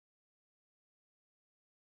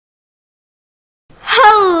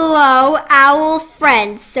Hello, owl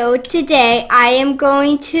friends. So today I am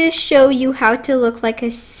going to show you how to look like a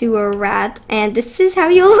sewer rat, and this is how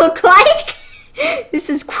you look like. This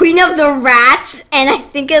is Queen of the Rats, and I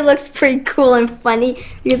think it looks pretty cool and funny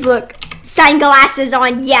because look, sunglasses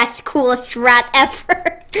on. Yes, coolest rat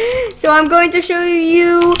ever. So I'm going to show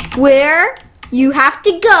you where you have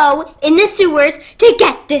to go in the sewers to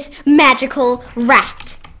get this magical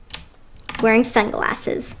rat wearing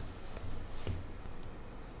sunglasses.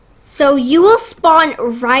 So you will spawn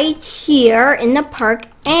right here in the park,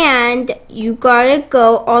 and you gotta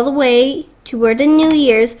go all the way to where the New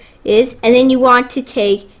Year's is, and then you want to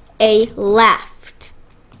take a left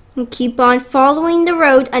and keep on following the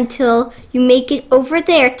road until you make it over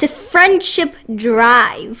there to Friendship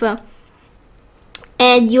Drive,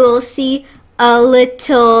 and you'll see a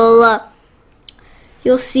little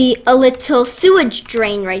sewage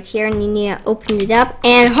drain right here, and you need to open it up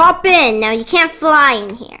and hop in. Now you can't fly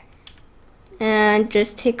in here. And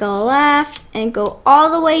just take a left and go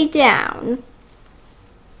all the way down.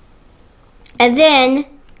 And then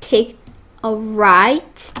take a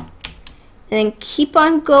right. And then keep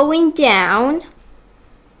on going down.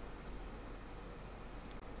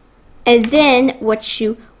 And then what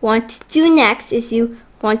you want to do next is you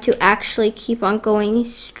want to actually keep on going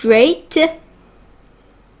straight.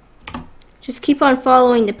 Just keep on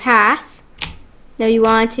following the path. Now you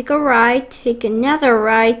want to take a right, take another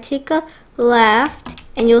right, take a left,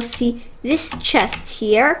 and you'll see this chest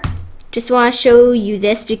here. Just want to show you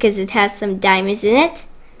this because it has some diamonds in it.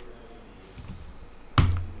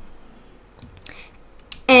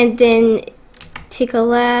 And then take a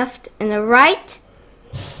left and a right,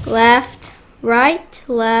 left, right,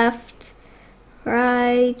 left,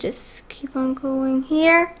 right. Just keep on going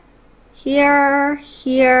here, here,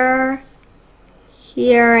 here,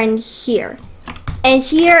 here, and here. And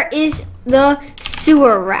here is the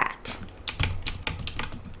sewer rat.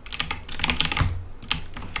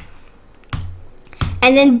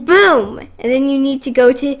 And then boom, and then you need to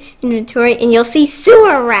go to inventory and you'll see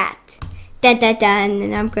sewer rat. Da da da, and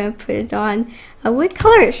then I'm gonna put it on. What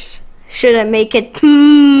colors should I make it? I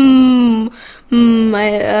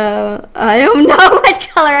don't know what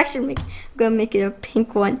color I should make. I'm gonna make it a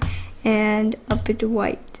pink one and a bit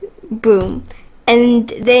white. Boom, and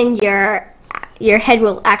then your head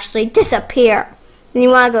will actually disappear. Then you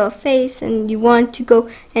wanna go face, and you want to go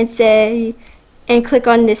and say. And click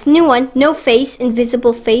on this new one, no face,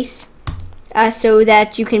 invisible face, so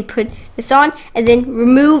that you can put this on, and then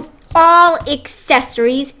remove all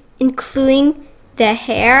accessories, including the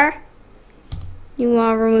hair. You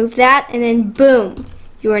want to remove that, and then boom,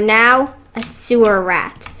 you are now a sewer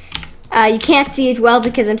rat. You can't see it well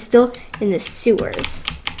because I'm still in the sewers.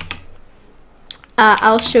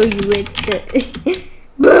 I'll show you it.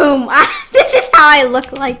 Boom! This is how I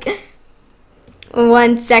look like.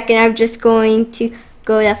 1 second, I'm just going to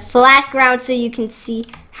go to flat ground so you can see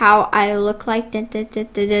how I look like.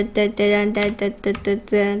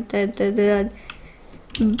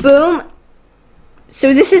 Boom.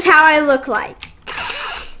 So this is how I look like.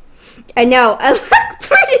 I know, I look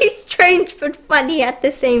pretty strange but funny at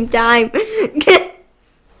the same time.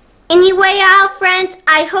 Anyway, all friends,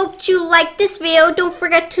 I hope you liked this video. Don't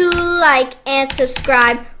forget to like and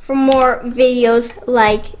subscribe for more videos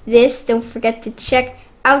like this. Don't forget to check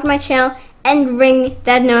out my channel and ring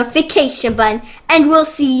that notification button. And we'll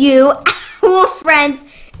see you, owl friends,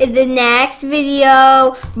 in the next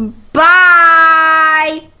video.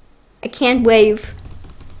 Bye! I can't wave.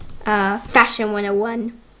 Fashion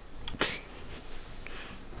 101.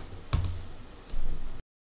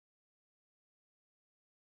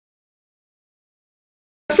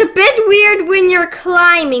 It's a bit weird when you're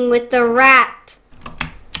climbing with the rat.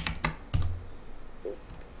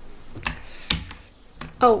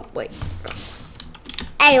 Oh, wait.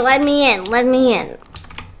 Hey, let me in. Let me in.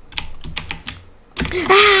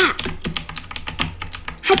 Ah!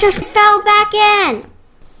 I just fell back in.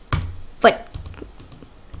 But,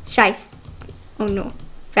 shice. Oh no.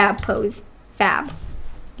 Fab pose. Fab.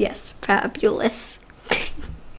 Yes, fabulous.